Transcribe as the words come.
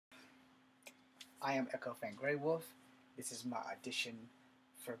I am Echo Fan Grey Wolf. This is my audition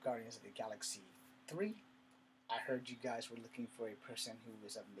for Guardians of the Galaxy 3. I heard you guys were looking for a person who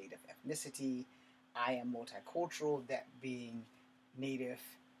is of native ethnicity. I am multicultural, that being native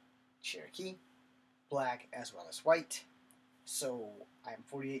Cherokee, black as well as white. So I am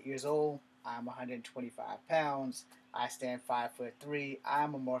 48 years old. I'm 125 pounds. I stand 5'3". I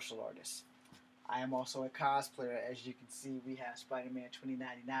am a martial artist. I am also a cosplayer. As you can see, we have Spider-Man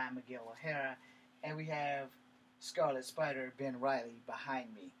 2099, Miguel O'Hara, and we have Scarlet Spider, Ben Reilly,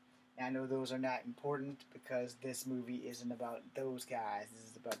 behind me. And I know those are not important because this movie isn't about those guys.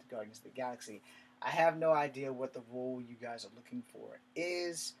 This is about the Guardians of the Galaxy. I have no idea what the role you guys are looking for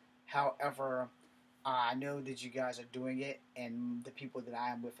is. However, I know that you guys are doing it, and the people that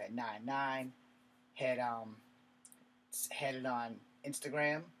I am with at NINE9 had it on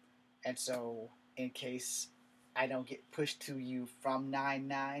Instagram, and so in case I don't get pushed to you from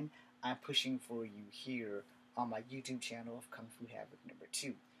NINE9, I'm pushing for you here on my YouTube channel of Kung Fu Havoc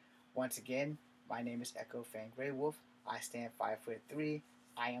 #2. Once again, my name is Echo Fan Grey Wolf. I stand 5'3".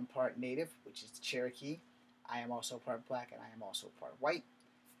 I am part native, which is Cherokee. I am also part black, and I am also part white.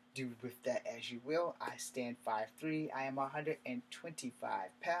 Do with that as you will. I stand 5'3". I am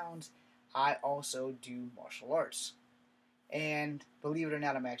 125 pounds. I also do martial arts. And believe it or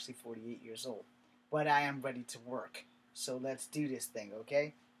not, I'm actually 48 years old. But I am ready to work. So let's do this thing,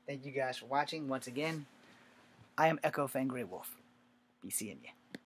 okay? Thank you guys for watching. Once again, I am Echo Fan Grey Wolf. Be seeing you.